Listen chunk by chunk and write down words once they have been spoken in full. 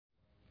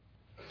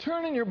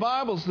Turn in your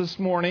Bibles this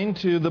morning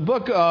to the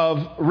book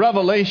of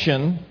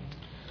Revelation.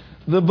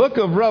 The book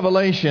of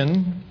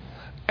Revelation.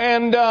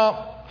 And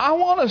I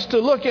want us to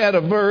look at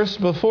a verse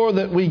before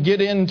that we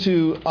get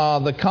into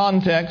the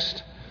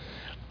context.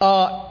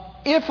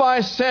 If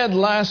I said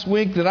last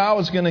week that I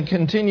was going to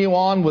continue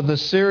on with the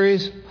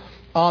series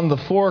on the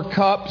four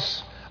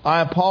cups,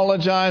 I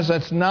apologize.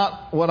 That's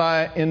not what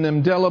I am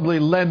indelibly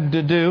led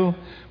to do.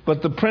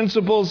 But the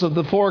principles of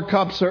the four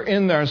cups are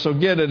in there, so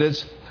get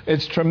it.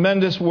 It's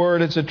tremendous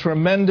word. It's a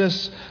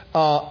tremendous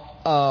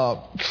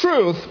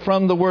truth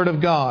from the Word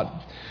of God.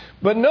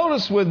 But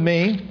notice with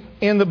me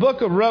in the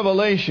book of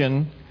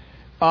Revelation,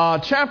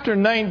 chapter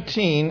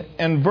 19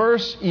 and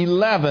verse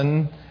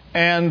 11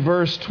 and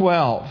verse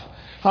 12.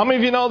 How many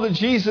of you know that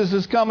Jesus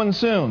is coming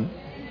soon?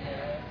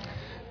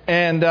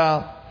 And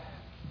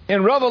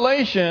in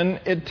Revelation,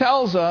 it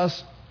tells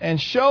us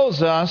and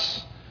shows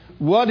us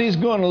what He's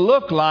going to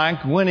look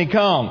like when He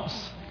comes.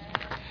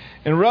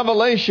 In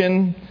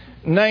Revelation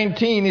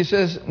 19, he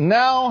says,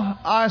 "Now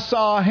I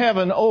saw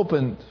heaven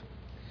opened,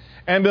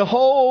 and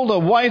behold, a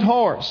white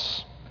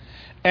horse,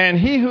 and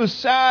he who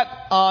sat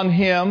on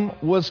him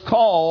was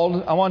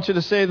called," I want you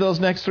to say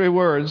those next three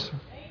words.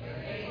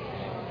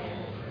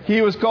 He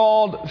was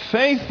called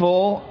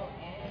Faithful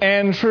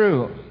and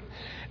True.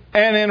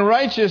 And in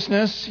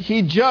righteousness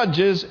he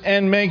judges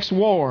and makes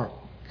war.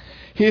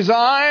 His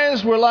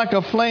eyes were like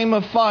a flame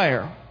of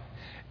fire,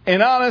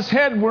 and on his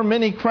head were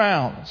many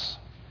crowns.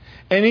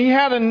 And he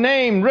had a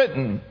name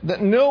written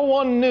that no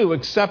one knew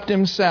except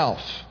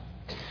himself.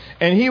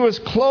 And he was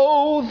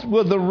clothed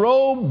with a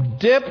robe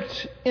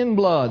dipped in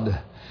blood.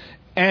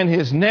 And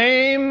his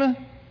name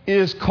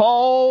is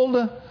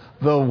called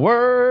the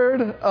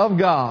Word of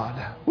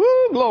God.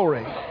 Woo,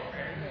 glory.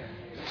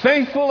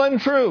 Faithful and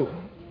true.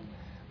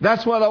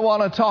 That's what I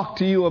want to talk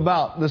to you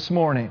about this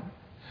morning.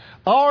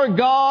 Our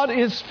God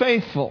is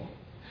faithful.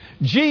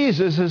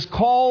 Jesus is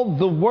called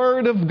the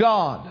Word of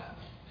God.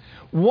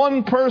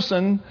 One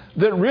person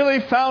that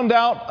really found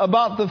out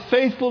about the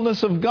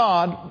faithfulness of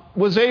God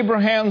was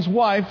Abraham's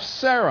wife,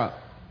 Sarah.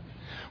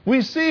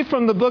 We see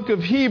from the book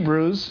of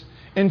Hebrews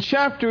in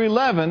chapter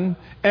 11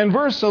 and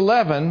verse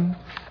 11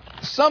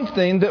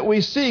 something that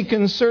we see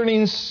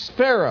concerning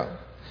Sarah.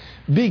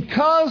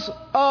 Because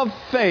of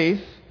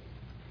faith,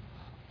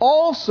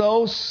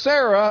 also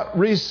Sarah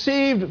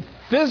received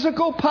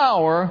physical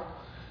power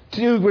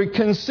to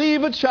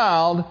conceive a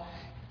child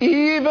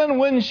even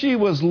when she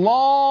was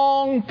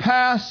long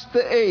past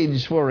the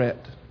age for it.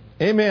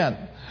 Amen.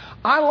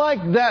 I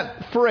like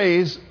that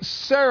phrase,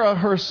 Sarah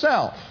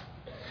herself.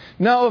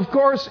 Now, of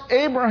course,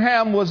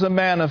 Abraham was a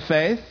man of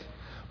faith,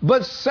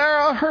 but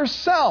Sarah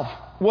herself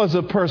was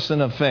a person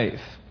of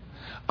faith.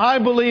 I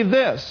believe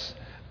this,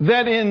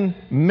 that in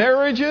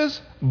marriages,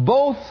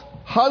 both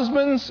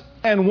husbands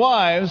and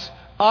wives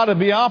ought to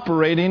be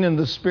operating in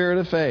the spirit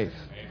of faith.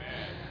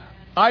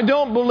 I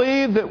don't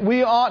believe that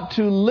we ought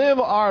to live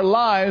our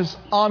lives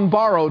on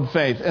borrowed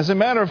faith. As a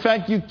matter of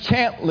fact, you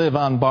can't live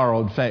on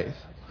borrowed faith.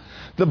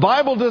 The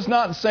Bible does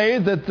not say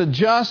that the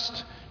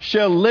just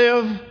shall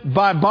live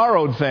by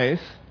borrowed faith,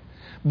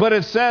 but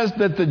it says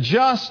that the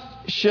just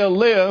shall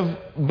live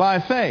by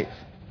faith.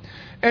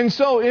 And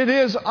so it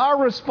is our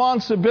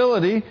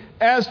responsibility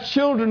as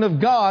children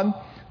of God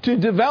to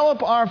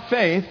develop our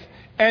faith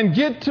and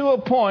get to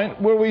a point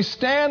where we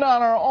stand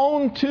on our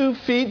own 2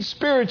 feet,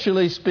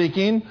 spiritually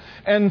speaking,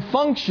 and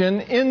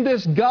function in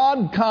this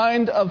God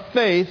kind of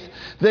faith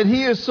that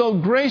He has so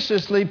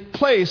graciously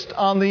placed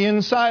on the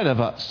inside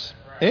of us.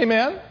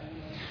 Amen?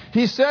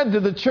 He said to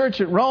the church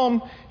at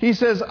Rome, He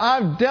says,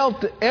 "I've dealt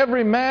to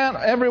every man,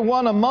 every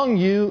one among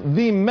you,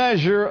 the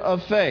measure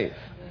of faith."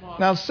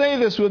 Now say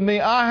this with me,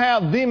 I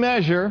have the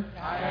measure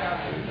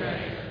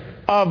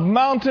of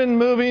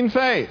mountain-moving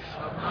faith.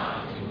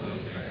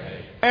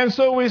 And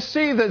so we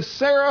see that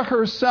Sarah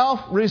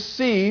herself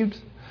received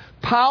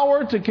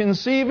power to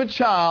conceive a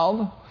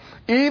child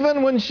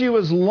even when she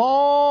was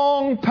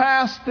long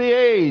past the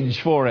age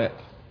for it,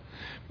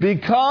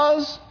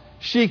 because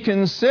she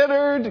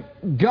considered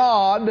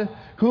God,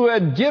 who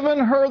had given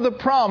her the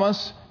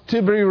promise,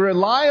 to be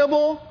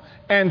reliable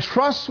and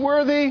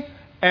trustworthy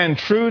and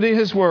true to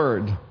His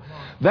Word.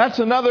 That's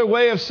another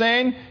way of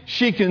saying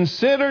she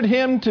considered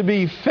Him to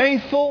be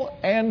faithful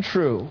and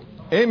true.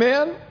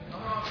 Amen?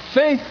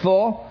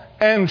 Faithful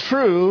and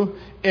true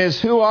is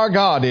who our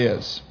God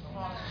is.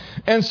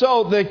 And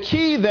so the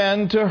key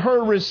then to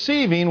her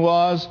receiving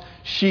was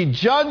she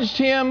judged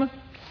Him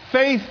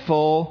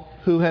faithful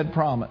who had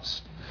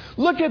promised.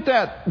 Look at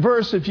that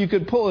verse, if you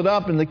could pull it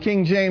up in the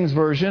King James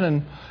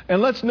Version,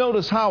 and let's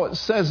notice how it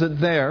says it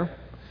there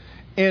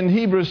in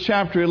Hebrews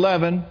chapter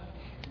 11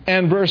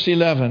 and verse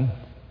 11.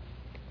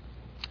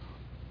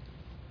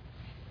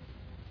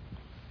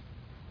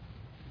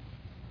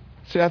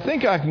 See, I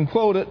think I can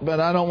quote it, but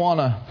I don't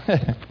want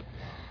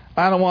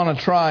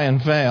to try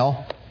and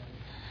fail.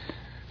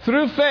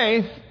 "Through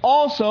faith,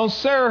 also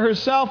Sarah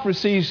herself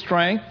received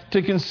strength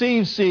to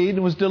conceive seed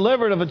and was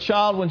delivered of a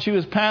child when she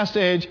was past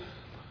age."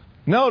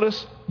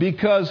 Notice,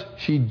 because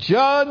she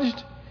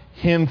judged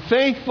Him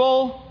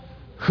faithful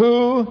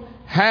who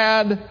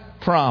had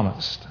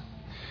promised.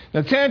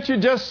 Now, can't you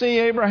just see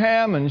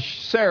Abraham and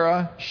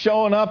Sarah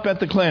showing up at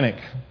the clinic?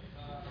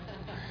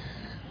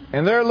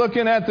 And they're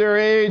looking at their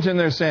age and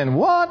they're saying,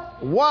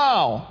 what?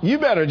 Wow, you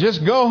better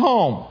just go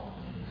home.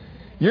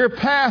 You're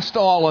past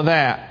all of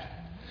that.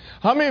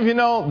 How many of you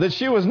know that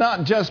she was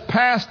not just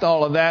past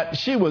all of that,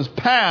 she was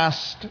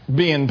past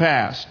being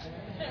past?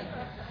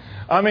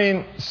 I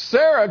mean,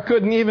 Sarah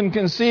couldn't even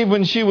conceive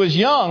when she was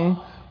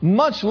young,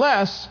 much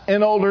less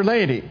an older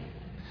lady.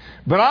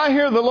 But I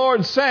hear the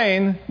Lord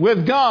saying,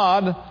 with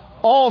God,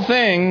 all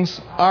things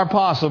are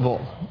possible.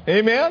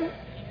 Amen?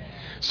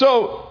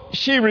 So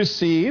she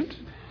received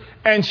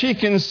and she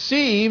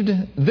conceived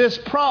this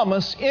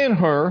promise in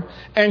her,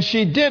 and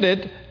she did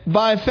it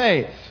by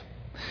faith.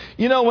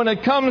 You know, when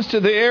it comes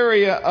to the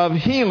area of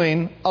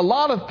healing, a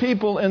lot of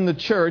people in the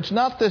church,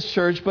 not this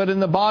church, but in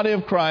the body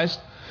of Christ,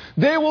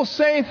 they will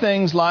say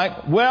things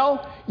like,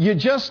 well, you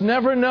just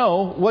never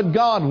know what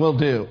God will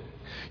do.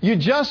 You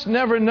just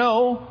never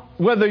know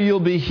whether you'll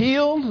be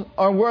healed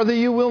or whether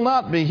you will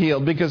not be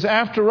healed. Because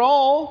after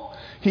all,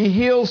 He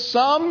heals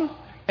some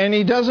and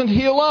He doesn't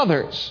heal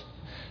others.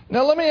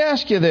 Now let me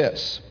ask you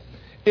this.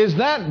 Is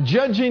that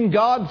judging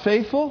God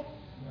faithful?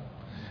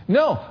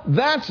 No,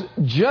 that's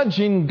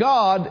judging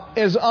God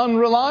as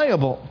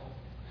unreliable.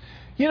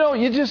 You know,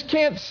 you just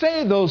can't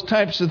say those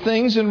types of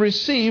things and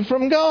receive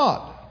from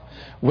God.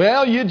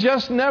 Well, you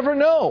just never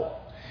know.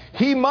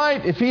 He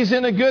might, if He's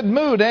in a good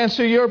mood,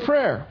 answer your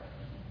prayer.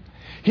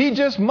 He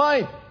just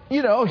might,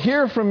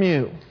 hear from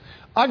you.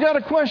 I got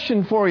a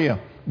question for you.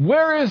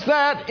 Where is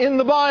that in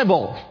the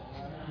Bible?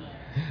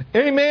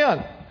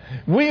 Amen.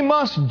 We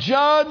must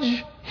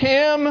judge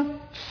Him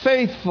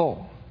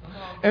faithful.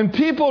 And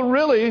people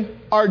really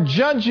are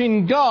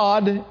judging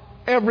God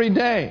every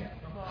day.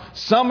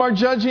 Some are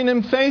judging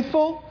Him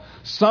faithful.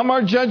 Some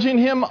are judging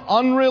Him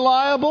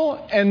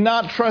unreliable and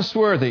not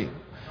trustworthy.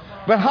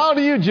 But how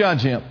do you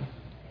judge Him?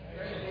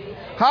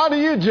 How do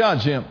you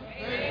judge Him?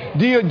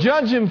 Do you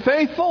judge Him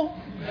faithful?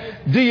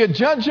 Do you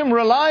judge Him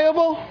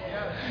reliable?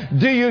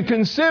 Do you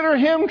consider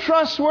Him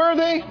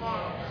trustworthy?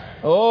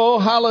 Oh,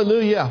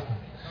 hallelujah.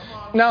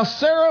 Now,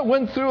 Sarah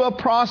went through a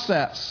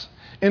process.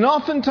 And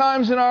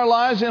oftentimes in our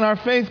lives, in our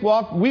faith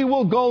walk, we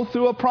will go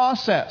through a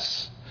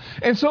process.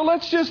 And so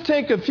let's just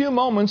take a few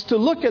moments to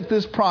look at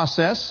this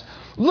process.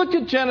 Look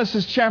at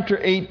Genesis chapter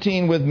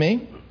 18 with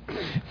me.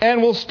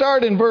 And we'll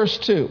start in verse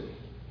 2.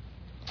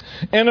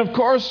 And of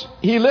course,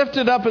 he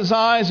lifted up his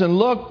eyes and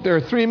looked. There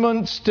 3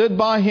 men stood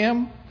by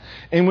him.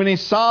 And when he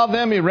saw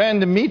them, he ran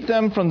to meet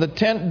them from the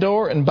tent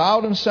door and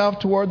bowed himself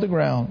toward the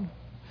ground.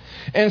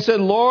 And said,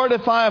 Lord,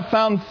 if I have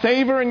found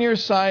favor in your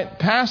sight,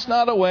 pass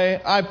not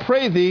away, I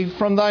pray thee,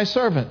 from thy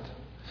servant.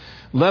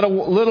 Let a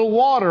little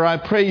water, I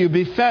pray you,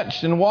 be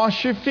fetched, and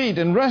wash your feet,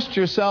 and rest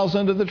yourselves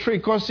under the tree.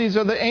 Of course, these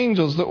are the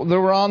angels that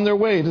were on their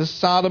way to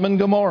Sodom and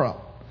Gomorrah.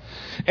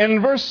 And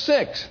in verse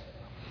 6,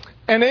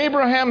 and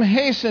Abraham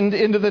hastened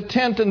into the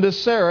tent unto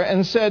Sarah,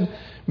 and said,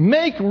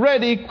 make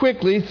ready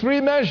quickly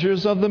 3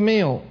 measures of the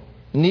meal.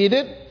 Knead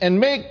it, and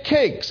make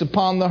cakes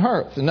upon the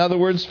hearth. In other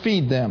words,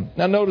 feed them.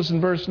 Now notice in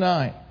verse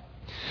 9.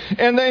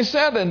 And they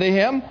said unto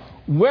him,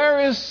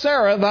 where is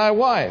Sarah thy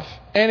wife?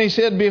 And he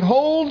said,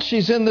 behold,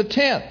 she's in the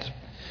tent.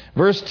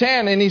 Verse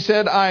 10, and he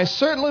said, I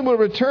certainly will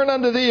return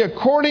unto thee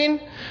according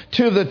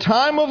to the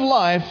time of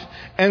life,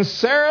 and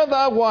Sarah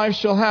thy wife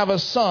shall have a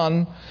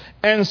son.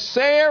 And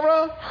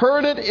Sarah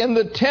heard it in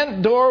the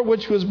tent door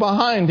which was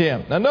behind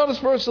him. Now notice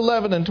verse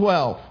 11 and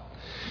 12.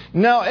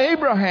 Now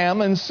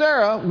Abraham and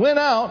Sarah went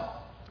out,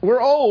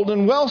 were old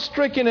and well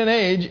stricken in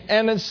age,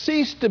 and had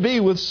ceased to be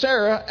with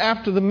Sarah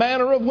after the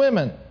manner of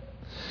women.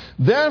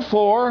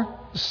 Therefore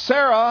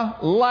Sarah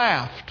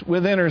laughed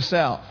within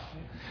herself.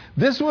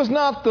 This was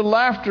not the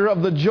laughter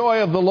of the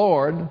joy of the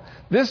Lord.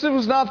 This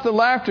was not the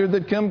laughter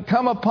that can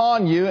come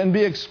upon you and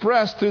be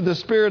expressed through the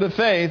spirit of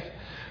faith.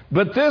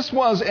 But this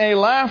was a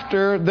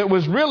laughter that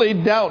was really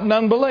doubt and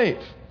unbelief.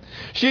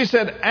 She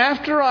said,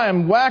 after I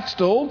am waxed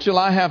old, shall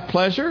I have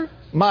pleasure,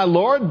 my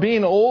Lord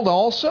being old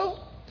also?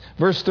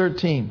 Verse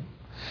 13.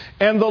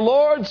 And the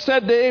Lord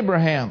said to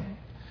Abraham,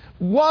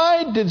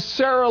 why did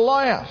Sarah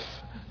laugh,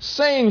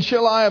 saying,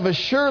 shall I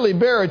surely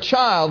bear a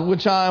child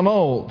which I am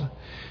old?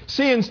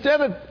 See,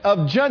 instead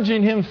of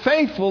judging him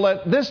faithful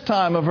at this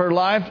time of her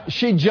life,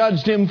 she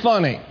judged him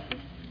funny.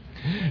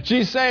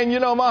 She's saying,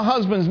 my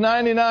husband's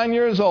 99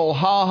 years old.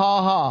 Ha,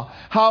 ha, ha.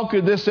 How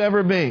could this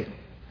ever be?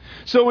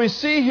 So we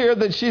see here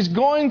that she's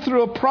going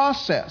through a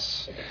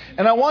process.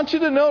 And I want you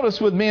to notice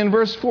with me in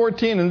verse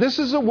 14, and this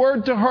is a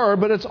word to her,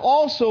 but it's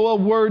also a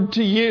word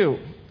to you.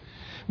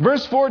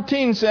 Verse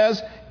 14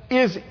 says,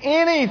 is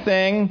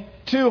anything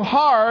too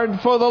hard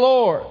for the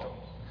Lord?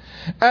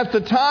 At the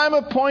time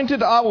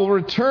appointed I will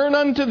return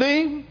unto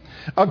thee,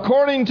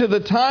 according to the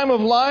time of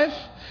life,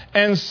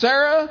 and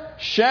Sarah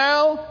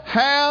shall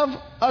have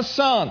a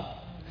son.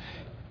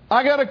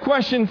 I got a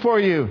question for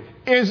you.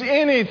 Is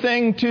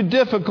anything too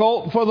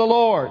difficult for the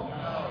Lord?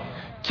 No.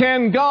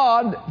 Can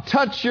God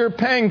touch your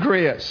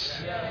pancreas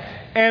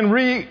and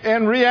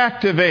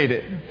reactivate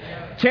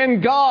it?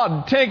 Can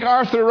God take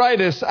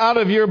arthritis out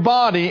of your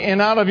body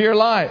and out of your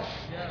life?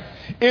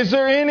 Is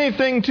there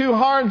anything too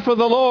hard for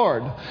the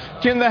Lord?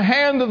 Can the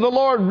hand of the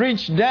Lord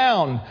reach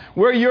down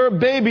where your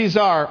babies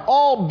are,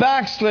 all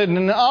backslidden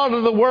and out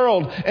of the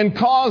world, and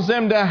cause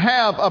them to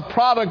have a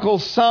prodigal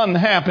son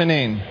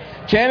happening?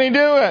 Can He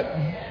do it?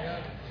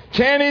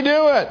 Can He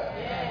do it?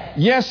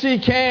 Yes, He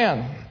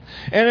can.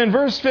 And in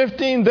verse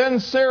 15, then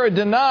Sarah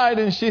denied,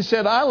 and she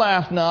said, I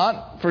laughed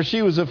not, for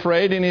she was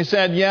afraid. And He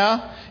said,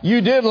 yeah,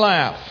 you did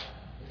laugh.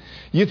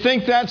 You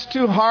think that's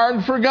too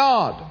hard for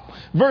God.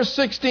 Verse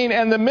 16,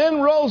 and the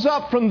men rose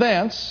up from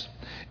thence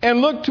and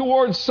looked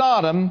towards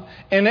Sodom,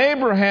 and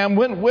Abraham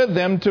went with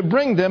them to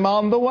bring them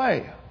on the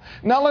way.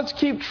 Now let's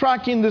keep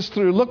tracking this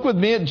through. Look with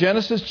me at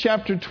Genesis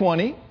chapter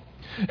 20,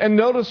 and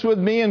notice with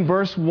me in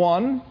verse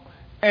 1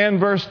 and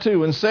verse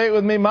 2, and say it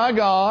with me, my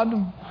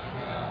God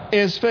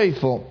is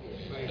faithful.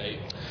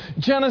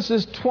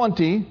 Genesis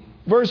 20,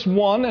 verse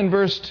 1 and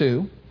verse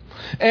 2.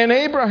 And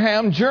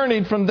Abraham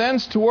journeyed from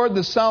thence toward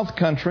the south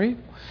country,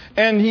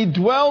 and he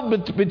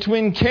dwelled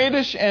between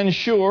Kadesh and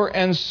Shur,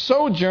 and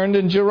sojourned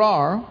in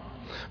Gerar.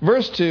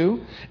 Verse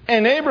 2,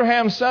 and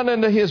Abraham said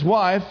unto his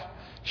wife,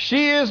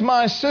 she is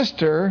my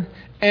sister.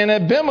 And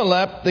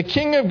Abimelech, the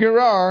king of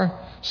Gerar,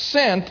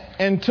 sent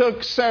and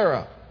took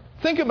Sarah.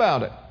 Think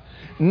about it.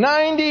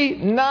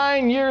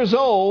 99 years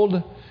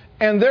old,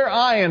 and they're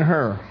eyeing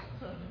her.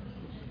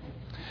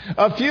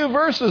 A few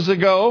verses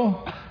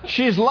ago,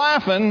 she's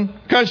laughing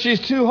because she's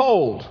too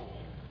old.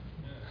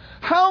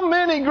 How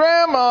many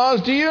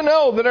grandmas do you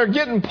know that are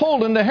getting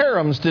pulled into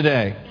harems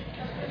today?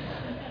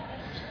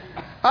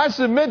 I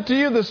submit to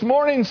you this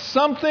morning,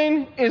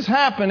 something is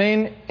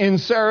happening in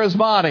Sarah's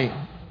body.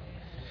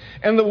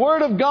 And the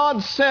Word of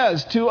God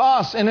says to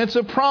us, and it's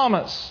a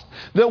promise,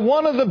 that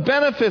one of the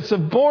benefits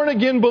of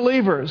born-again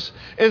believers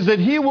is that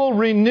He will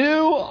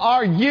renew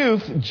our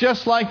youth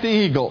just like the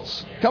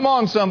eagles. Come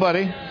on,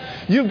 somebody.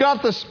 You've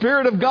got the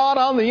Spirit of God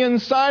on the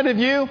inside of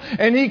you,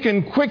 and He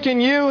can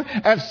quicken you.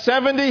 At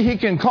 70, He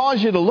can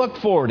cause you to look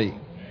 40.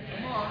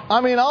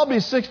 I mean, I'll be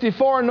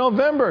 64 in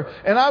November,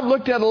 and I've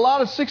looked at a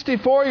lot of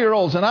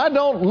 64-year-olds, and I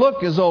don't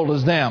look as old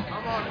as them.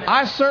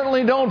 I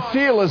certainly don't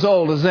feel as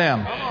old as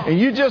them. And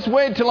you just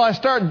wait till I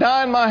start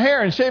dyeing my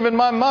hair and shaving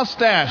my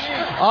mustache.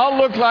 I'll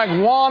look like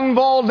Juan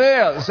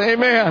Valdez.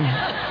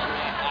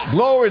 Amen.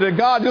 Glory to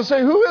God. You'll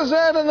say, who is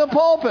that in the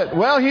pulpit?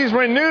 Well, He's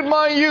renewed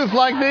my youth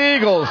like the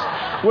eagles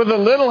with a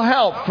little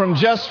help from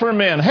Just for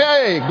Men.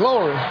 Hey,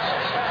 glory.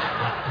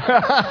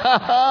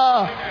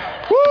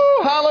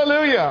 Woo,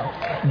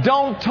 hallelujah.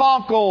 Don't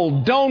talk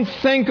old. Don't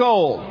think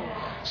old.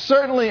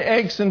 Certainly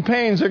aches and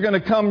pains are going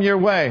to come your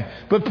way.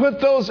 But put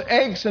those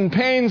aches and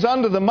pains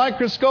under the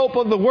microscope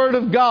of the Word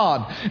of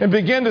God and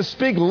begin to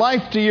speak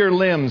life to your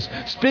limbs.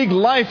 Speak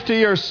life to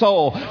your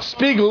soul.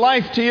 Speak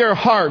life to your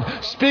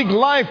heart. Speak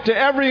life to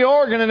every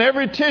organ and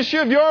every tissue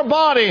of your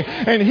body.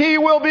 And He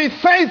will be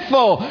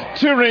faithful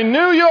to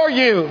renew your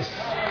youth.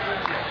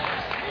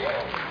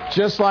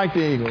 Just like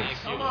the eagles.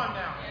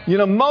 You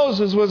know,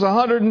 Moses was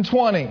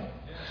 120.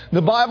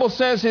 The Bible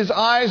says his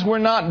eyes were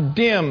not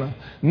dim,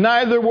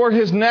 neither were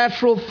his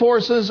natural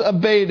forces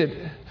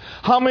abated.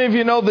 How many of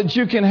you know that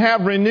you can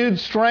have renewed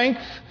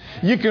strength?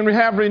 You can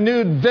have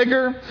renewed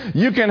vigor.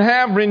 You can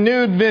have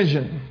renewed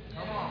vision.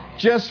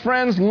 Just,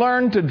 friends,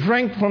 learn to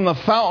drink from the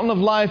fountain of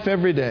life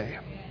every day.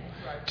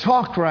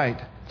 Talk right,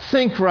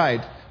 think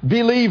right,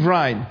 believe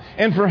right,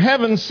 and for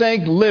heaven's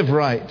sake, live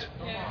right.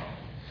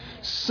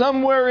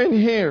 Somewhere in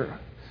here,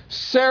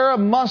 Sarah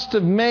must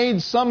have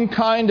made some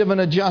kind of an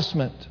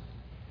adjustment.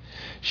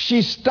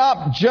 She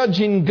stopped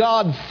judging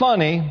God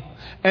funny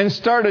and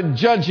started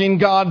judging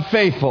God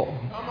faithful.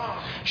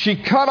 She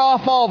cut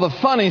off all the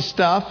funny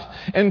stuff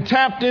and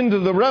tapped into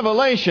the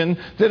revelation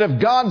that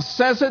if God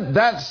says it,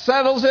 that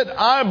settles it.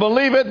 I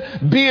believe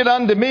it. Be it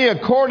unto me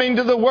according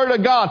to the Word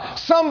of God.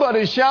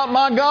 Somebody shout,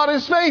 my God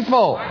is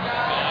faithful.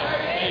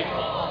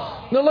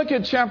 Now look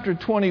at chapter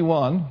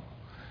 21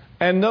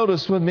 and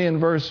notice with me in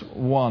verse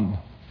 1.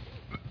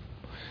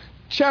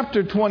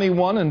 Chapter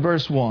 21 and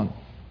verse 1.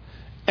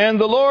 And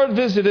the Lord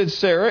visited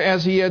Sarah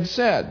as He had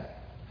said.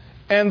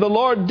 And the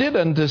Lord did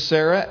unto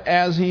Sarah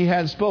as He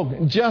had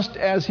spoken, just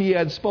as He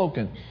had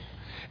spoken.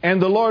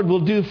 And the Lord will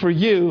do for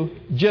you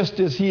just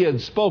as He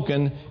had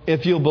spoken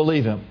if you'll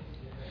believe Him,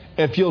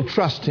 if you'll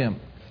trust Him,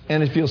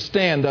 and if you'll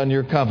stand on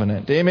your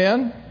covenant.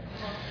 Amen?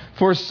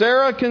 For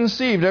Sarah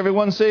conceived.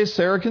 Everyone say,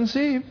 Sarah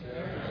conceived.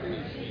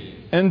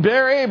 And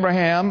bare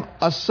Abraham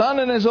a son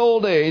in his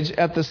old age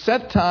at the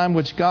set time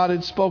which God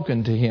had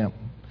spoken to him.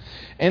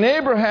 And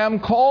Abraham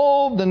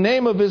called the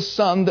name of his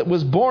son that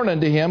was born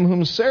unto him,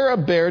 whom Sarah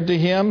bare to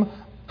him,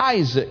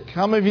 Isaac.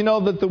 How many of you know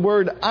that the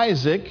word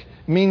Isaac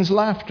means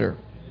laughter?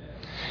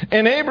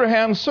 And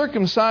Abraham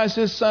circumcised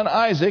his son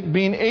Isaac,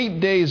 being 8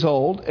 days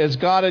old, as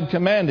God had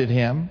commanded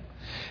him.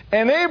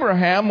 And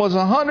Abraham was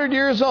 100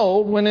 years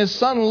old when his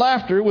son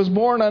Laughter was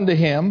born unto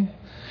him.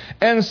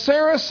 And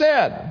Sarah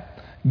said,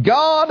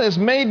 God has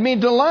made me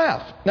to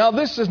laugh. Now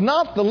this is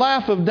not the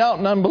laugh of doubt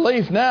and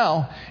unbelief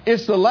now.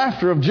 It's the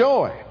laughter of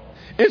joy.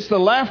 It's the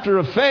laughter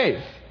of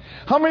faith.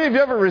 How many of you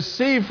ever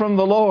received from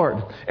the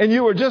Lord and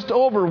you were just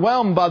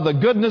overwhelmed by the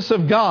goodness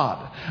of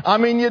God? I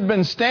mean, you'd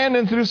been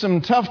standing through some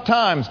tough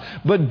times,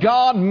 but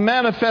God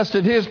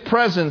manifested His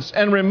presence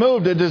and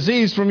removed a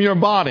disease from your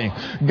body.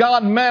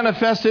 God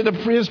manifested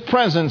His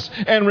presence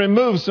and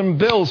removed some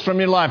bills from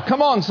your life.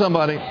 Come on,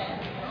 somebody.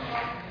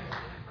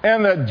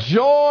 And the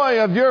joy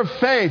of your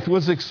faith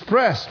was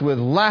expressed with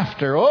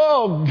laughter.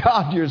 Oh,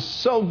 God, you're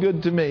so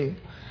good to me.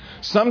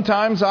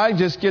 Sometimes I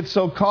just get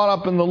so caught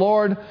up in the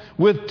Lord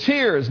with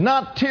tears,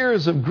 not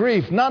tears of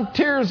grief, not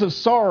tears of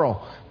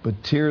sorrow,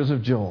 but tears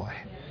of joy.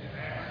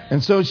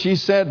 And so she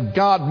said,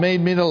 God made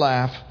me to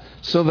laugh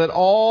so that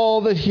all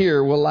that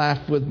hear will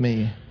laugh with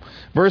me.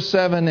 Verse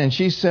 7, and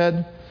she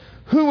said,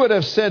 who would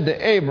have said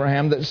to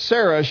Abraham that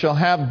Sarah shall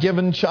have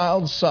given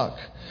child suck?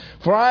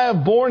 For I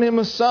have borne him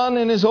a son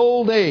in his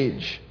old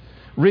age.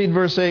 Read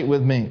verse 8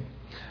 with me.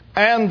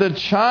 And the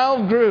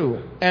child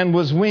grew and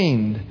was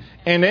weaned.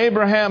 And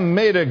Abraham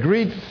made a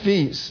great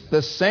feast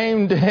the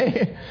same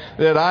day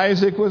that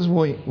Isaac was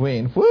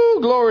weaned.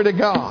 Woo, glory to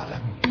God.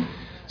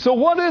 So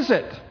what is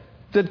it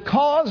that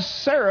caused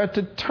Sarah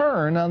to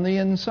turn on the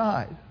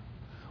inside?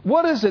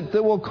 What is it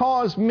that will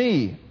cause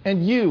me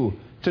and you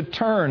to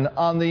turn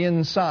on the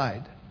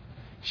inside?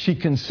 She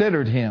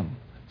considered him.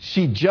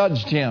 She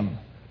judged him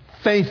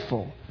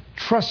faithful,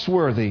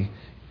 trustworthy,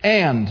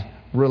 and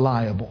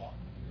reliable.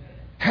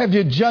 Have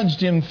you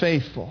judged him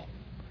faithful?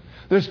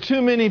 There's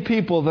too many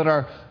people that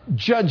are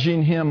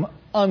judging him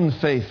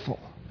unfaithful.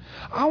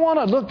 I want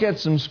to look at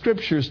some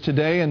scriptures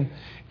today,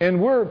 and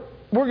we're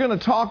going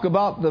to talk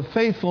about the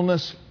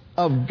faithfulness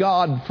of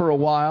God for a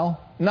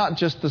while, not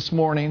just this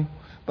morning,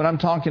 but I'm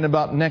talking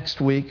about next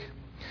week.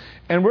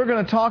 And we're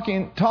going to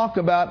talk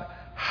about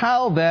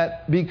how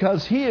that,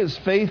 because He is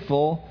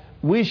faithful,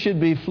 we should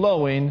be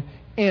flowing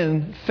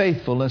in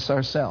faithfulness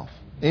ourselves.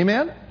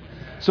 Amen?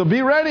 So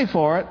be ready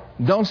for it.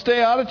 Don't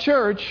stay out of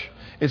church.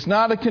 It's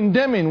not a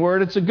condemning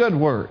word, it's a good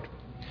word.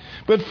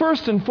 But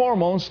first and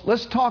foremost,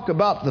 let's talk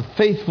about the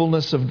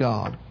faithfulness of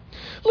God.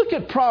 Look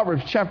at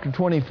Proverbs chapter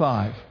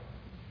 25.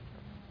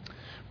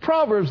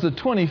 Proverbs, the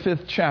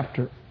 25th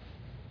chapter.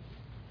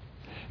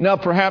 Now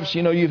perhaps,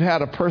 you've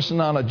had a person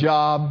on a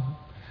job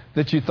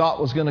that you thought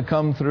was going to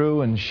come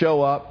through and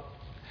show up.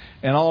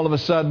 And all of a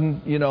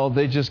sudden,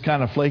 they just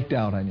kind of flaked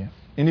out on you.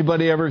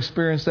 Anybody ever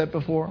experienced that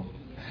before?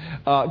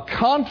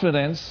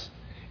 Confidence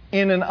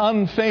in an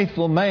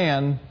unfaithful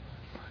man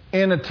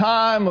in a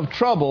time of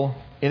trouble,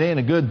 it ain't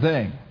a good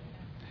thing.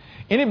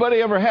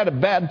 Anybody ever had a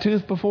bad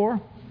tooth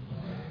before?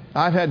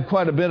 I've had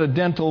quite a bit of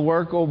dental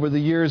work over the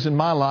years in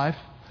my life.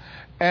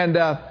 And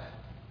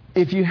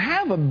if you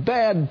have a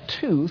bad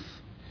tooth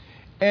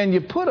and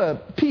you put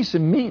a piece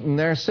of meat in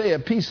there, say a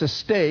piece of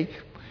steak,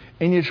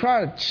 and you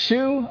try to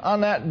chew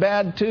on that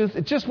bad tooth,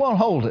 it just won't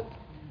hold it.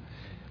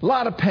 A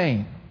lot of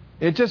pain.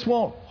 It just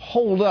won't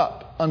hold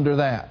up under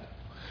that.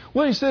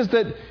 Well, he says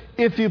that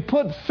if you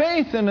put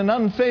faith in an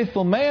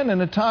unfaithful man in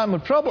a time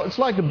of trouble, it's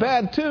like a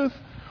bad tooth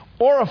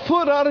or a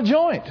foot out of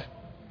joint.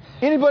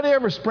 Anybody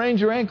ever sprained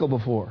your ankle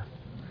before?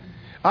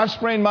 I've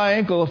sprained my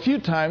ankle a few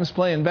times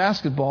playing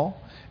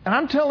basketball. And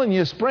I'm telling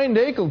you, a sprained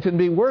ankle can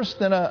be worse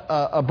than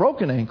a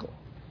broken ankle.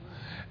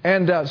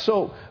 And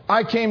so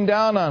I came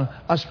down on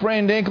a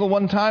sprained ankle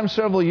one time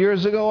several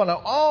years ago. And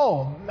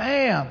oh,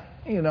 man,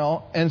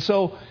 And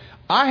so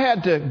I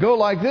had to go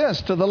like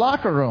this to the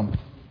locker room,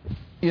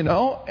 And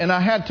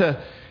I had to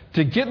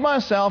get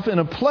myself in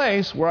a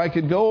place where I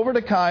could go over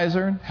to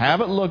Kaiser,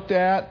 have it looked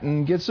at,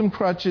 and get some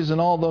crutches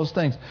and all those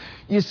things.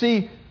 You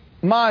see,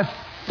 my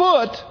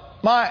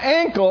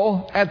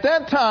ankle at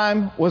that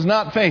time was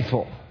not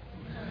faithful.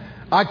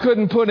 I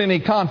couldn't put any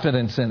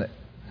confidence in it.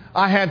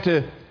 I had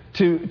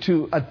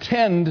to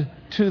attend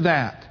to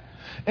that.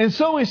 And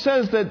so he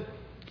says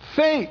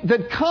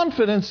that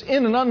confidence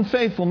in an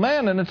unfaithful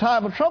man in a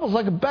time of trouble is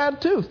like a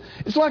bad tooth.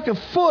 It's like a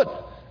foot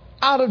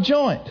out of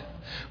joint.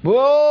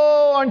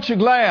 Whoa, aren't you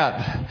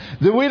glad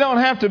that we don't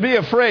have to be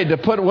afraid to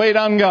put weight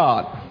on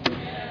God?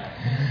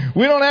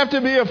 We don't have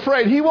to be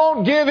afraid. He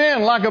won't give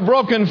in like a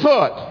broken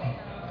foot.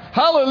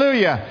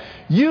 Hallelujah.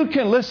 You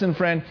can, listen,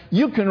 friend,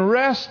 you can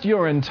rest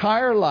your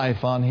entire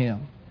life on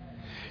Him.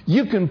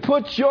 You can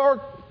put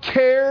your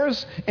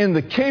cares in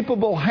the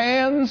capable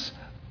hands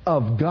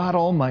of God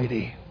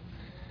Almighty.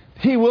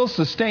 He will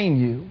sustain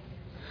you.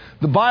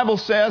 The Bible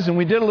says, and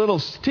we did a little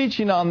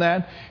teaching on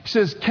that, it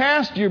says,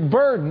 cast your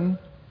burden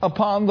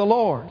upon the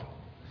Lord,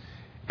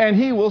 and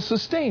He will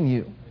sustain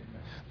you.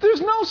 There's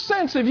no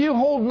sense of you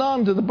holding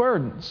on to the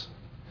burdens.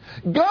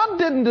 God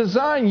didn't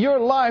design your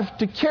life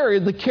to carry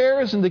the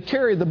cares and to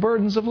carry the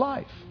burdens of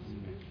life.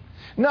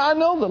 Now, I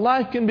know that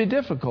life can be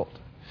difficult,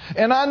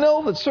 and I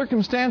know that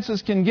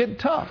circumstances can get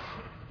tough.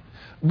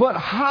 But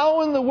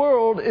how in the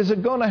world is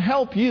it going to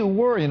help you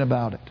worrying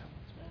about it?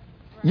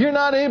 You're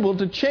not able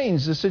to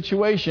change the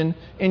situation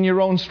in your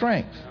own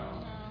strength.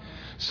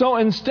 So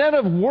instead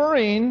of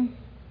worrying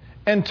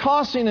and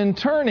tossing and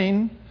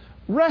turning,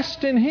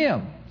 rest in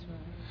Him.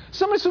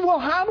 Somebody said, well,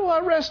 how do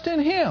I rest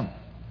in Him?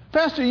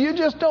 Pastor, you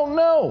just don't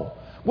know.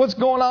 what's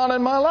going on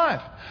in my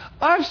life.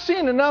 I've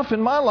seen enough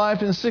in my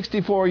life in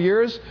 64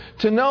 years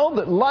to know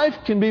that life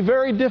can be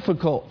very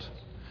difficult.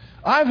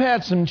 I've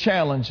had some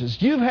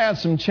challenges. You've had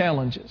some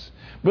challenges.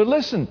 But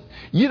listen,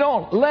 you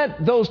don't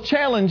let those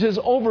challenges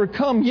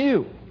overcome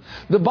you.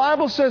 The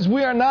Bible says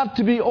we are not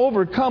to be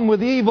overcome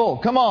with evil.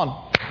 Come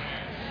on.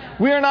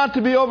 We are not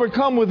to be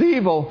overcome with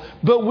evil,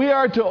 but we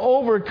are to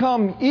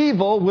overcome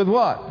evil with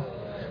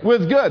what?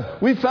 With good.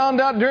 We found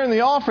out during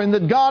the offering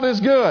that God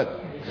is good.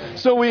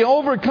 So we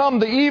overcome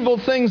the evil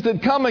things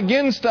that come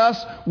against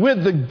us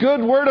with the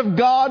good Word of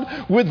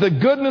God, with the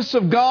goodness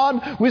of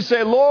God. We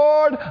say,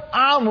 Lord,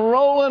 I'm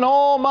rolling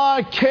all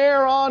my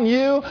care on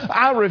you.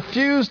 I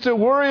refuse to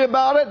worry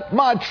about it.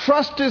 My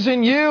trust is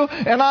in you,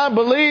 and I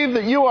believe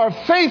that you are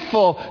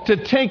faithful to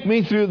take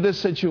me through this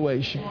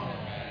situation.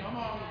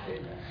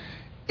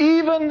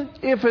 Even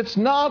if it's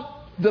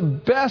not the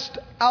best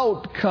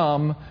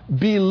outcome,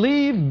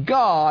 believe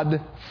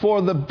God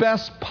for the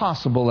best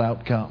possible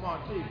outcome.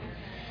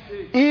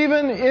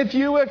 Even if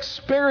you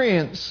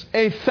experience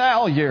a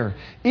failure,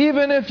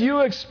 even if you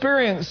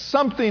experience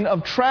something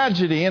of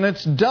tragedy and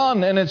it's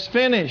done and it's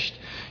finished,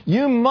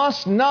 you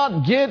must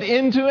not get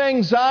into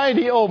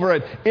anxiety over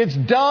it. It's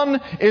done,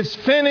 it's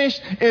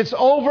finished, it's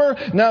over.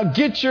 Now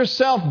get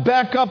yourself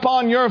back up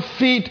on your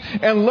feet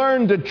and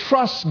learn to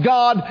trust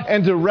God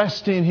and to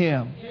rest in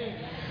Him.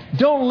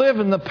 Don't live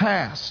in the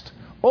past.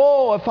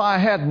 Oh, if I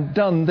hadn't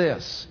done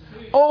this.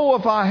 Oh,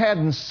 if I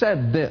hadn't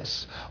said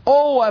this.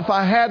 Oh, if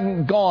I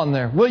hadn't gone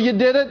there. Well, you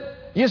did it.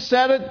 You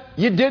said it.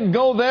 You did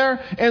go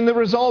there, and the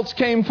results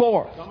came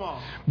forth.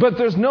 But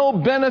there's no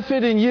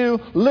benefit in you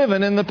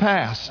living in the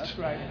past. That's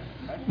right.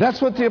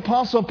 That's what the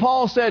Apostle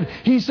Paul said.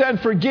 He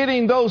said,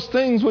 forgetting those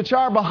things which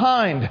are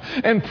behind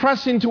and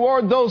pressing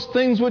toward those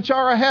things which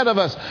are ahead of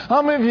us.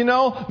 How many of you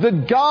know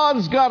that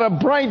God's got a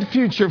bright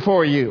future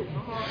for you?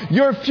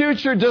 Your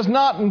future does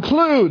not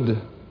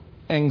include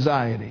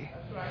anxiety.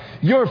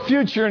 Your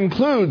future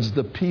includes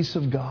the peace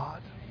of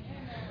God.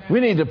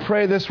 We need to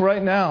pray this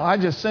right now. I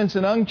just sense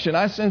an unction.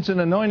 I sense an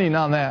anointing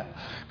on that.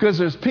 Because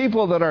there's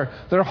people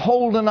they're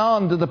holding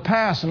on to the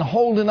past and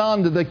holding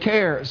on to the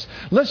cares.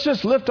 Let's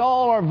just lift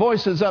all our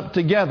voices up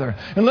together.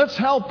 And let's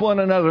help one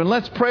another. And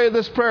let's pray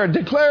this prayer.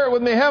 Declare it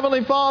with me.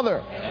 Heavenly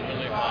Father,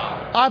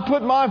 I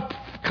put my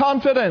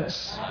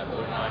confidence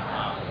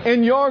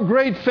in your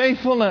great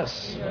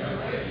faithfulness.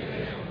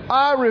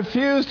 I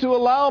refuse to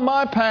allow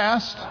my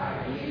past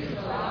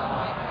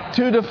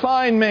to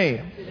define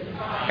me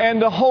and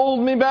to hold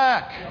me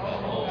back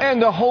and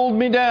to hold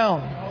me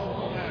down.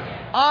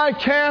 I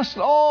cast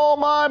all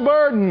my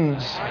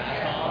burdens,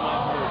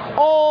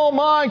 all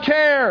my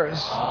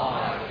cares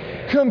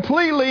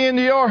completely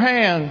into your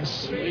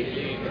hands.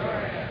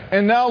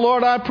 And now,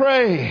 Lord, I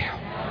pray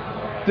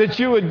that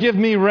you would give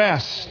me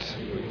rest.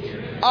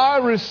 I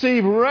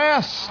receive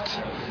rest.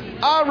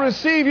 I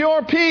receive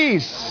your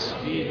peace.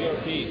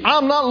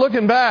 I'm not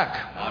looking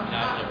back.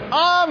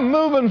 I'm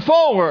moving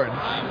forward.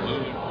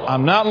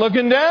 I'm not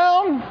looking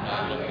down.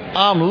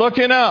 I'm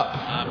looking up.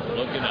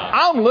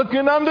 I'm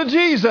looking unto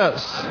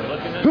Jesus,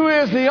 who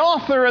is the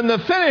author and the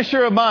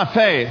finisher of my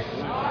faith.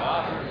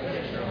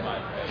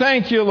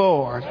 Thank you,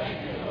 Lord.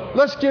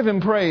 Let's give Him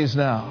praise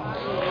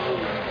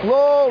now.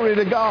 Glory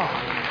to God.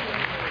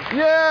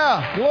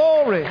 Yeah,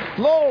 glory,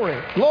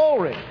 glory,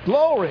 glory,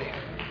 glory.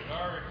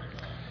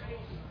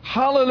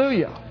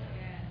 Hallelujah.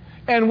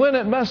 And when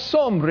it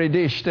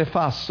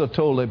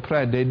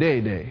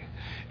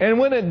and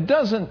when it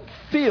doesn't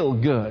feel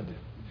good,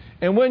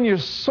 and when your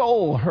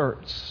soul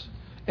hurts,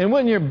 and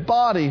when your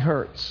body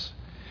hurts,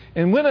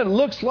 and when it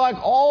looks like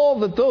all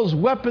that those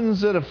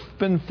weapons that have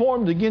been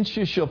formed against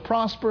you shall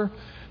prosper,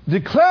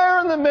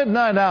 declare in the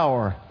midnight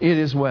hour, it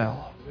is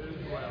well.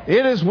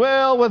 It is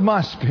well with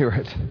my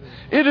spirit.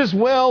 It is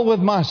well with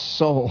my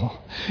soul.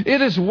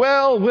 It is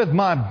well with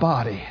my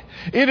body.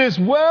 It is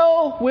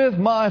well with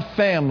my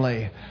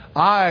family.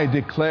 I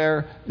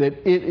declare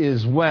that it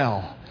is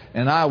well,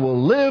 and I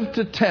will live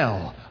to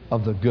tell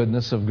of the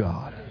goodness of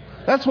God.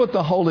 That's what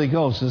the Holy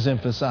Ghost is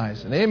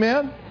emphasizing.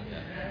 Amen?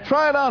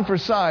 Try it on for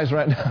size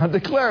right now.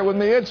 Declare it with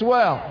me. It's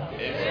well.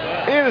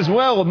 It is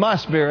well with my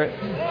spirit.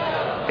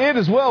 It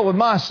is well with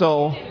my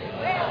soul.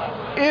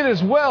 It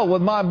is well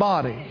with my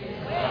body.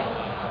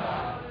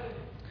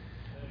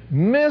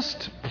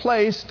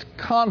 Misplaced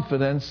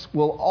confidence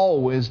will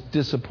always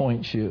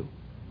disappoint you.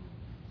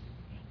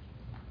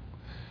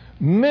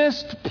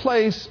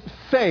 Misplaced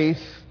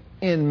faith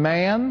in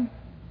man,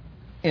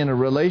 in a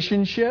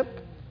relationship,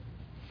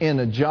 in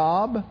a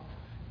job,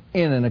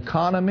 in an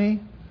economy,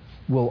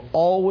 will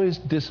always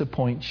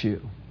disappoint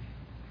you.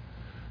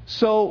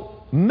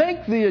 So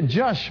make the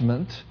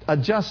adjustment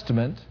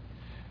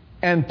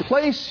and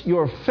place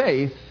your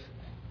faith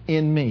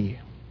in me.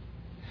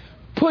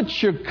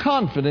 Put your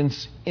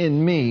confidence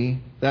in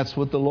me. That's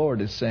what the Lord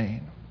is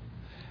saying.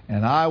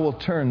 And I will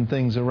turn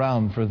things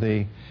around for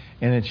thee.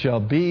 And it shall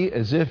be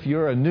as if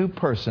you're a new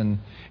person.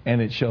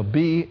 And it shall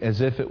be as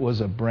if it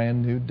was a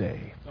brand new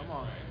day. Come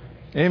on.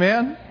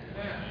 Amen?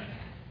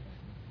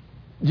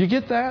 Do you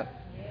get that?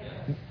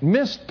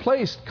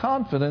 misplaced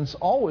confidence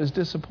always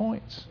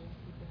disappoints.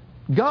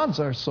 God's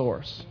our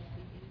source.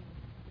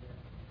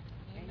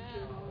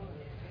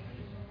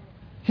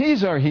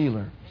 He's our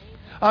healer.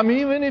 I mean,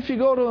 even if you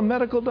go to a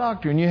medical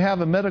doctor and you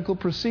have a medical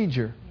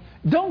procedure,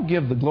 don't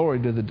give the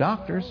glory to the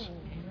doctors.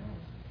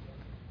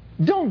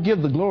 Don't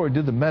give the glory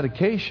to the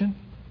medication.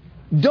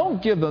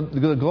 Don't give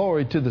the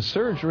glory to the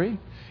surgery.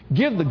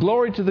 Give the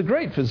glory to the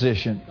great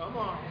physician.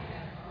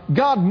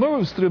 God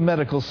moves through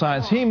medical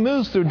science. He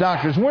moves through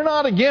doctors. We're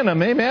not against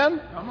them,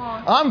 amen?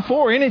 I'm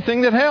for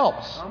anything that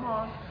helps.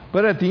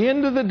 But at the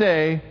end of the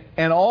day,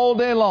 and all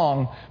day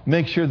long,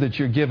 make sure that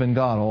you're giving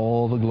God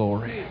all the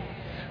glory.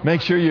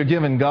 Make sure you're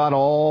giving God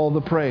all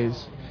the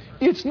praise.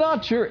 It's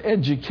not your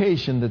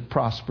education that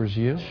prospers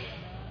you.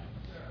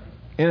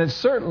 And it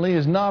certainly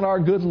is not our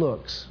good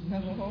looks.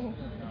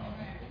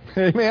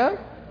 Amen?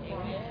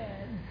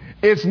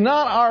 It's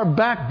not our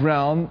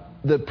background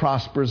that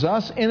prospers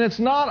us, and it's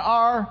not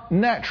our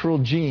natural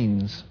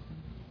genes.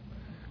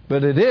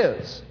 But it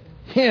is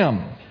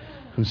Him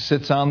who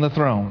sits on the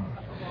throne.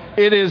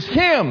 It is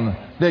Him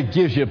that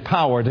gives you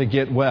power to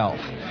get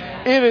wealth.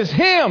 It is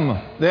Him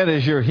that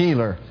is your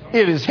healer.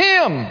 It is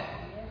Him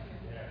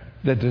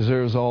that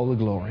deserves all the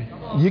glory.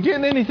 You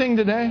getting anything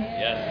today?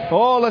 Yes.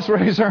 Oh, let's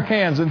raise our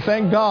hands and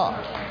thank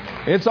God.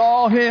 It's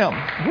all Him.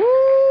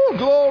 Woo!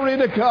 Glory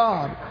to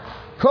God.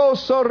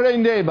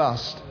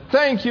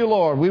 Thank you,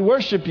 Lord. We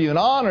worship you and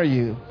honor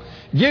you.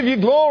 Give you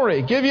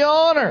glory. Give you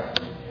honor.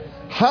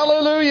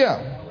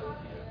 Hallelujah.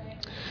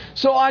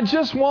 So I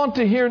just want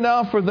to hear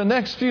now for the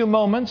next few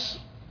moments,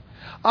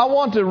 I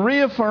want to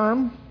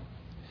reaffirm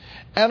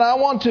and I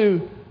want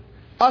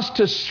us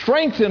to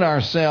strengthen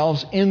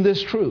ourselves in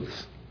this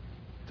truth.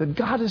 That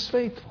God is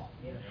faithful.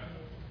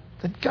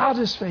 That God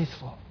is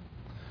faithful.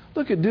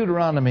 Look at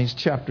Deuteronomy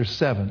chapter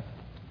 7.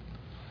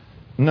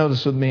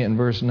 Notice with me in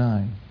verse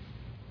 9.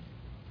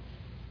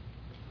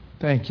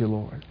 Thank you,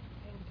 Lord.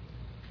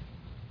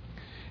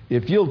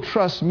 If you'll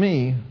trust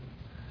me,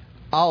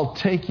 I'll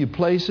take you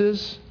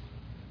places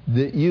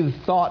that you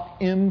thought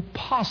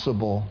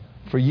impossible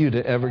for you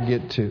to ever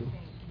get to.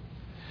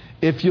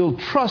 If you'll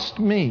trust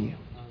me,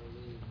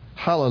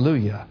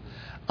 hallelujah,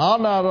 I'll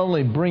not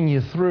only bring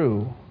you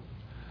through,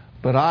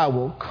 but I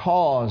will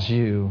cause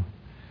you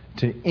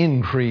to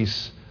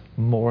increase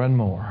more and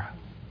more.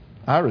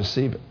 I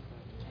receive it.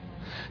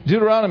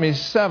 Deuteronomy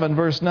 7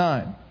 verse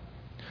 9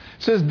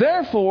 says,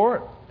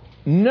 therefore,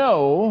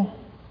 know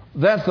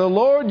that the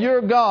Lord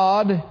your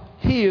God,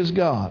 He is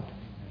God.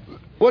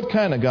 What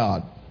kind of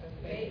God?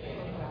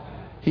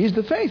 He's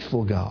the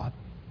faithful God,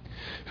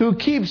 who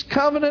keeps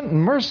covenant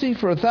and mercy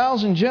for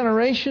 1,000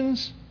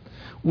 generations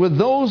with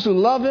those who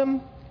love Him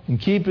and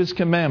keep His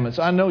commandments.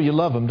 I know you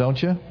love Him,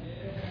 don't you?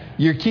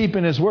 You're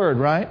keeping His word,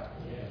 right?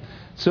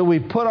 So we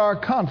put our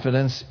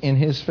confidence in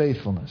His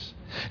faithfulness.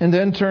 And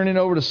then turning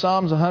over to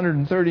Psalms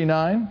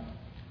 139.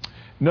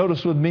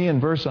 Notice with me in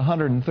verse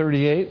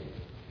 138.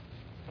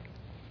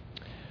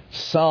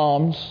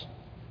 Psalms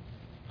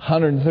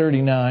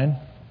 139.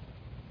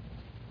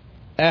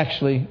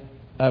 Actually,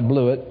 I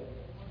blew it,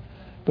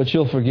 but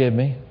you'll forgive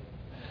me.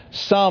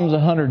 Psalms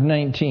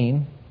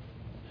 119,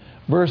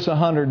 verse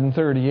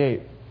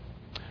 138.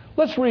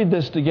 Let's read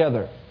this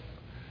together.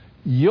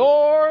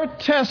 Your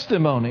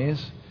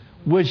testimonies,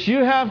 which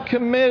you have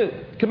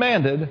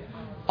commanded,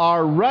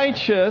 are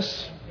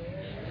righteous.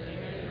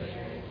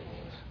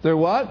 They're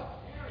what?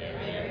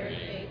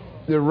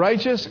 They're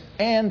righteous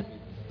and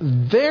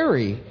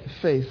very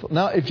faithful.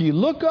 Now, if you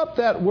look up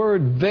that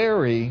word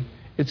very,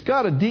 it's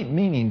got a deep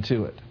meaning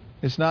to it.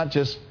 It's not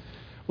just,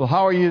 well,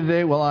 how are you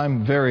today? Well,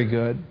 I'm very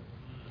good.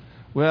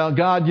 Well,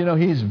 God,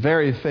 He's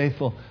very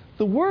faithful.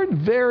 The word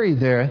very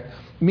there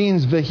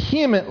means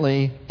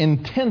vehemently,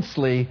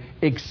 intensely,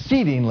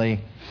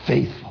 exceedingly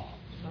faithful.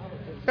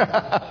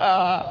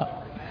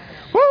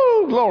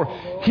 Woo, glory.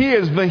 He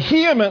is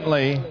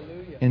vehemently,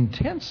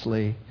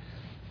 intensely,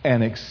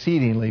 and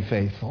exceedingly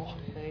faithful.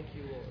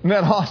 Isn't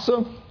that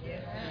awesome?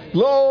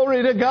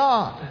 Glory to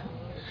God.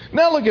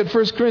 Now look at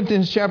 1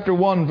 Corinthians chapter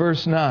 1,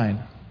 verse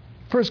 9.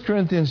 1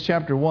 Corinthians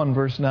chapter 1,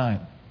 verse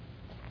 9.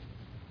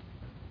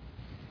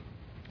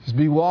 Just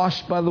be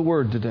washed by the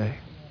Word today.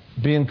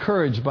 Be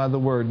encouraged by the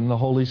Word and the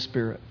Holy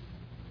Spirit.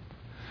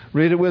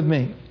 Read it with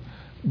me.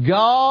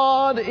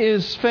 God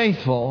is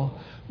faithful,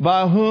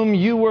 by whom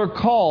you were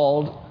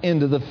called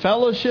into the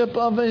fellowship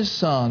of His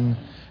Son,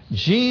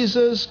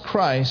 Jesus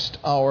Christ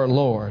our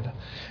Lord.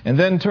 And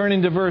then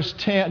turning to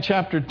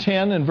chapter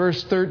 10 and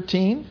verse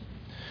 13.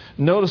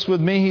 Notice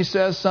with me, he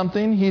says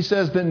something. He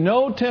says that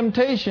no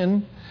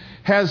temptation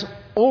has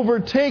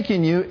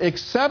overtaken you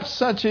except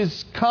such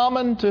as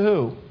common to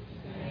who?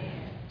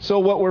 So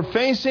what we're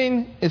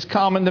facing is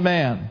common to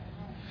man.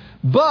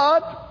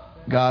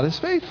 But God is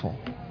faithful.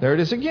 There it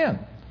is again.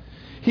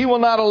 He will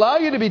not allow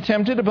you to be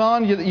tempted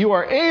upon you that you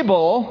are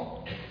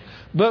able,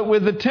 but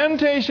with the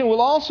temptation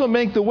will also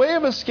make the way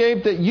of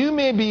escape that you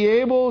may be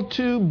able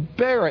to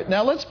bear it.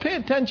 Now let's pay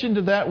attention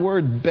to that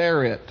word,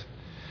 bear it.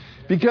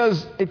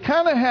 Because it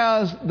kind of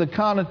has the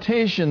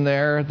connotation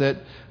there that,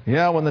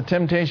 yeah, when the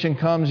temptation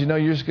comes, you know,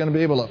 you're just going to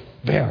be able to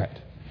bear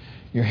it.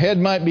 Your head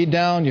might be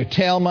down, your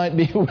tail might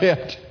be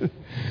whipped.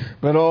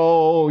 But,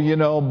 oh, you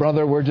know,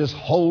 brother, we're just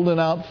holding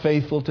out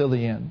faithful till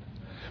the end.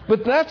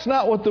 But that's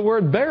not what the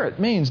word bear it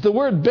means. The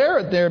word bear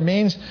it there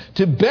means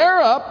to bear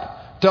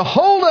up, to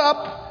hold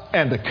up,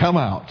 and to come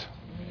out.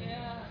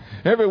 Yeah.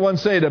 Everyone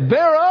say to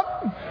bear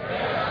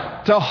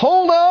up, to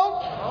hold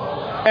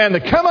out, and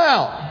to come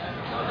out.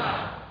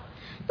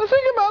 Now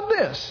think about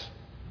this.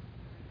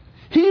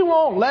 He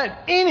won't let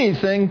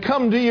anything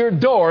come to your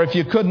door if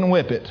you couldn't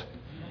whip it.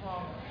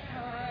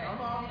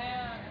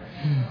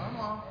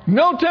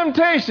 No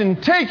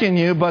temptation taking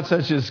you, but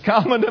such is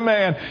common to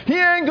man. He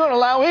ain't going to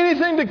allow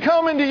anything to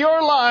come into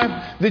your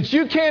life that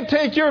you can't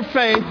take your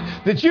faith,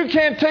 that you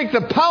can't take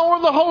the power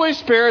of the Holy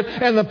Spirit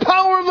and the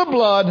power of the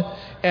blood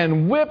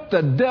and whip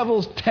the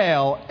devil's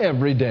tail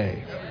every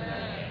day.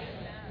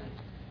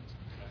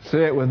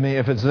 Say it with me.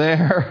 If it's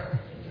there,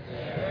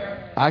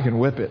 I can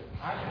whip it.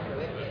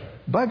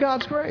 By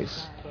God's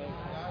grace.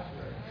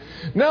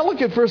 Now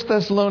look at 1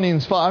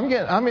 Thessalonians 5.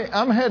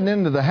 I'm heading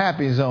into the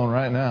happy zone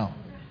right now.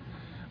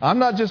 I'm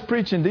not just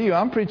preaching to you,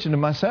 I'm preaching to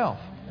myself.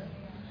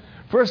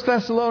 1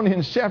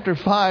 Thessalonians chapter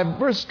 5,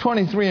 verse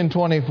 23 and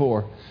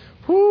 24.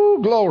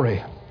 Whoo,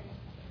 glory.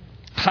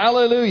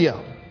 Hallelujah.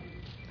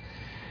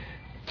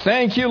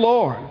 Thank you,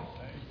 Lord.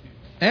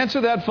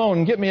 Answer that phone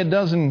and get me a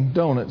dozen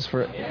donuts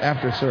for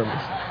after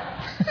service.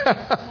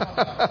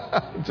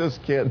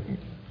 Just kidding.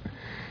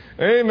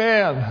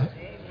 Amen.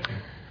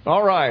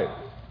 All right.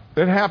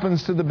 It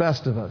happens to the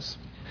best of us.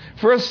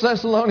 1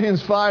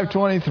 Thessalonians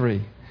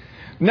 5:23.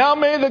 Now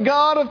may the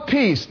God of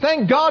peace,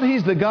 thank God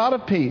He's the God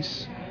of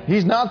peace.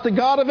 He's not the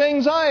God of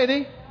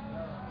anxiety.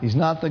 He's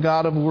not the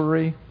God of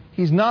worry.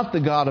 He's not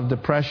the God of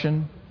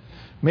depression.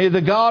 May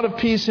the God of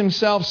peace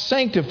Himself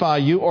sanctify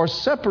you or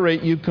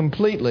separate you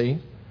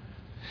completely.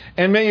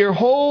 And may your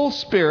whole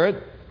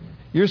spirit,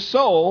 your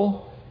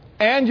soul,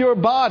 and your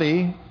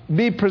body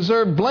be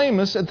preserved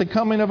blameless at the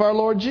coming of our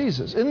Lord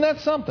Jesus. Isn't that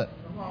something?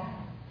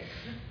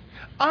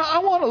 I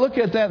want to look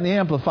at that in the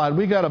Amplified.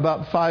 We got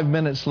about 5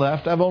 minutes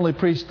left. I've only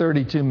preached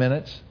 32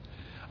 minutes.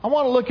 I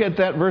want to look at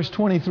that verse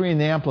 23 in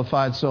the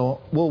Amplified,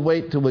 so we'll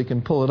wait till we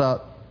can pull it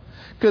up.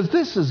 Because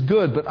this is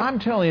good, but I'm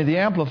telling you, the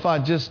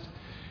Amplified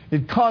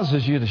it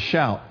causes you to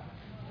shout.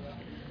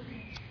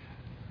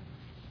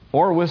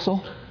 Or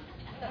whistle.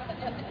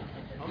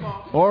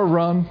 Or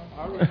run.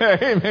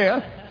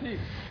 Amen.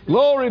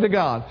 Glory to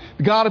God.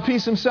 The God of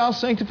peace Himself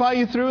sanctify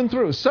you through and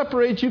through.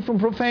 Separate you from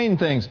profane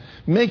things.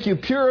 Make you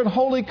pure and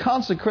holy,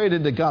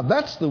 consecrated to God.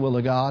 That's the will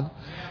of God.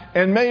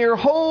 And may your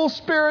whole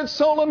spirit,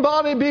 soul, and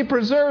body be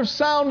preserved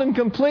sound and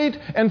complete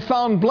and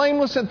found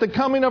blameless at the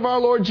coming of our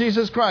Lord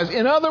Jesus Christ.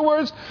 In other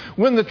words,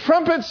 when the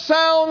trumpet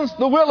sounds,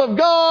 the will of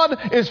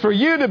God is for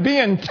you to be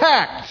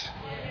intact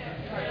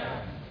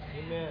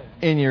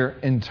in your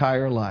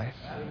entire life.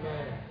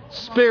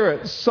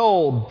 Spirit,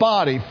 soul,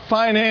 body,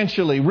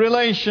 financially,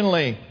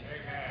 relationally,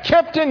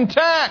 kept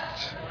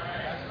intact.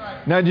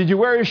 Now, did you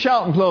wear your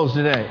shouting clothes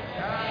today?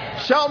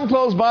 Shouting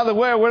clothes, by the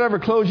way, whatever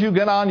clothes you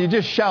get on, you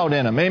just shout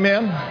in them.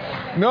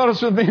 Amen?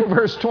 Notice with me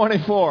verse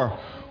 24.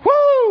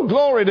 Woo!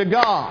 Glory to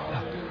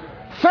God.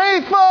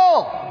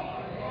 Faithful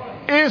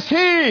is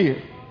He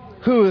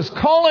who is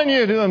calling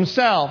you to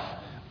Himself,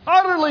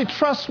 utterly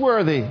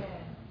trustworthy,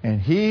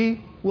 and He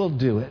will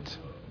do it.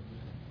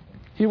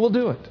 He will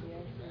do it.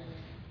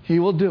 He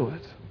will do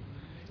it.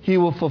 He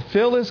will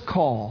fulfill His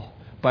call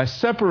by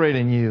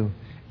separating you,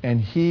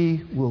 and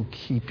He will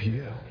keep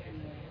you.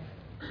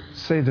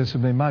 Say this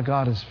with me. My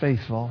God is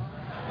faithful.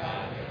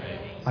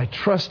 I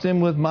trust Him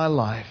with my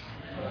life.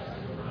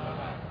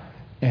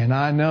 And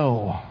I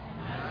know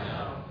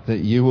that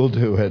you will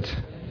do it.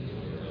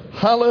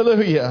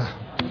 Hallelujah.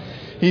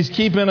 He's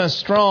keeping us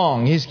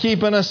strong. He's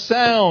keeping us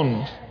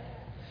sound.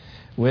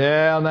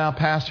 Well, now,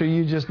 Pastor,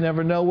 you just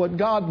never know what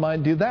God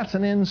might do. That's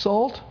an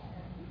insult.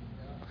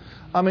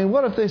 I mean,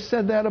 what if they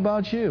said that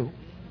about you?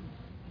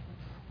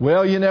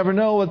 Well, you never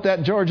know what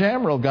that George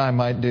Amaral guy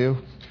might do.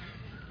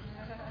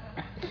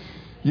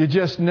 You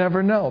just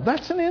never know.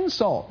 That's an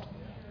insult.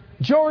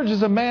 George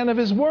is a man of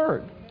his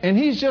word, and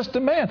he's just a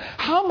man.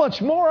 How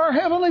much more our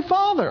Heavenly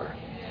Father?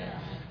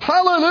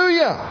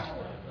 Hallelujah.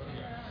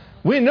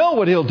 We know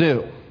what He'll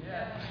do.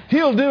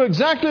 He'll do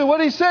exactly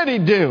what He said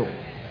He'd do.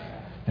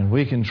 And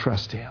we can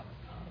trust Him.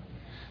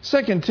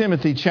 2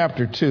 Timothy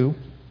chapter 2.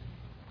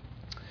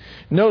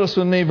 Notice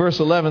with me verse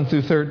 11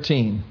 through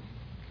 13.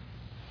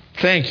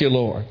 Thank you,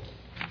 Lord.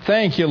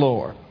 Thank you,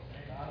 Lord.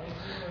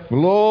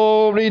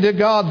 Glory to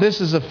God.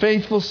 This is a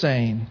faithful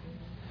saying.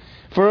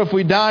 For if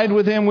we died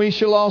with Him, we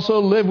shall also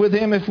live with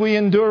Him. If we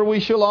endure,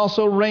 we shall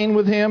also reign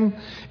with Him.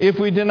 If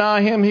we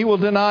deny Him, He will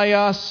deny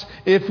us.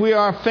 If we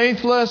are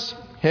faithless,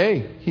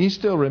 hey, He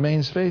still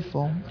remains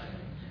faithful.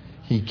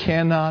 He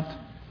cannot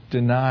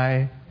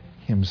deny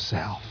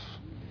Himself.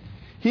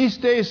 He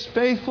stays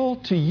faithful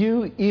to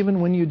you even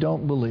when you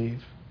don't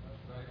believe.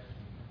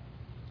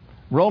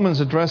 Romans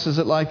addresses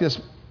it like this.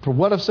 For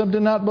what if some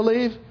did not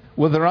believe?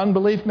 Will their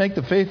unbelief make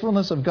the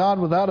faithfulness of God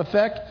without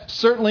effect?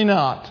 Certainly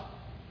not.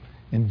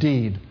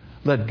 Indeed,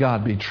 let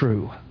God be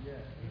true.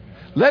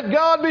 Let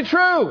God be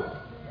true.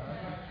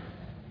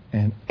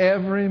 And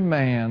every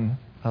man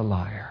a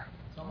liar.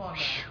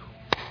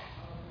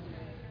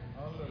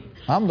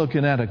 I'm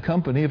looking at a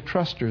company of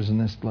trusters in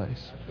this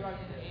place.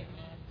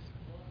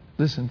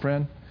 Listen,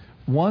 friend.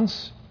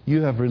 Once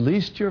you have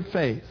released your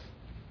faith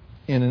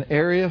in an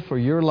area for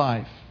your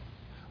life,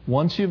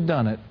 once you've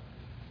done it,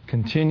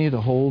 continue to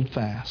hold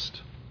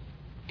fast.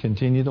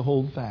 Continue to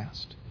hold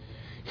fast.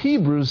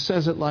 Hebrews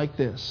says it like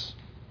this.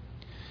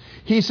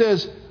 He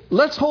says,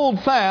 let's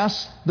hold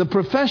fast the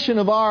profession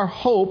of our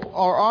hope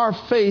or our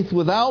faith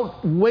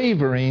without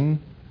wavering,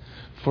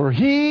 for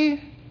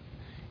He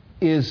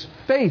is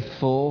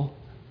faithful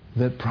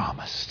that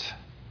promised.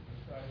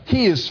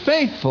 He is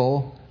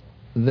faithful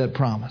that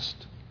promised.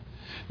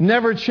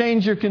 Never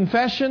change your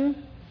confession.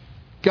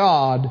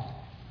 God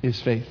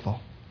is faithful.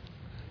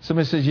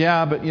 Somebody says,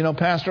 yeah, but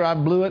Pastor, I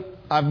blew it.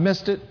 I've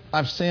missed it.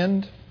 I've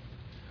sinned.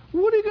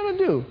 What are you going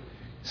to do?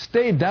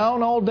 Stay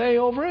down all day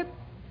over it?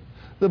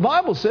 The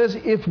Bible says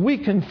if we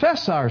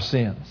confess our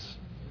sins,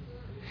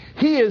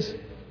 He is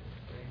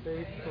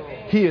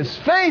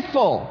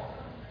faithful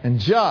and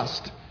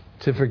just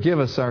to forgive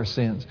us our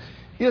sins.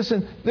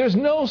 Listen, there's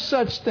no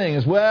such thing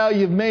as, well,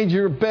 you've made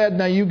your bed,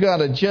 now you got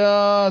to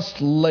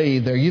just lay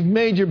there. You've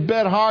made your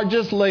bed hard,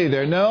 just lay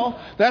there. No,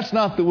 that's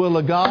not the will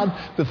of God.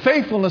 The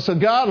faithfulness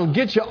of God will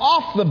get you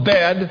off the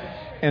bed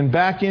and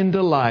back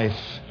into life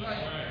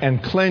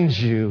and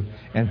cleanse you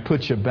and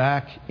put you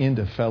back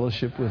into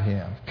fellowship with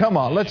Him. Come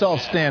on, let's all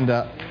stand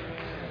up.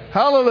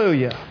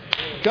 Hallelujah.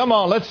 Come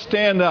on, let's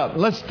stand up.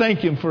 Let's thank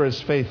Him for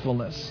His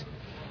faithfulness.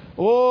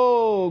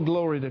 Oh,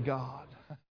 glory to God.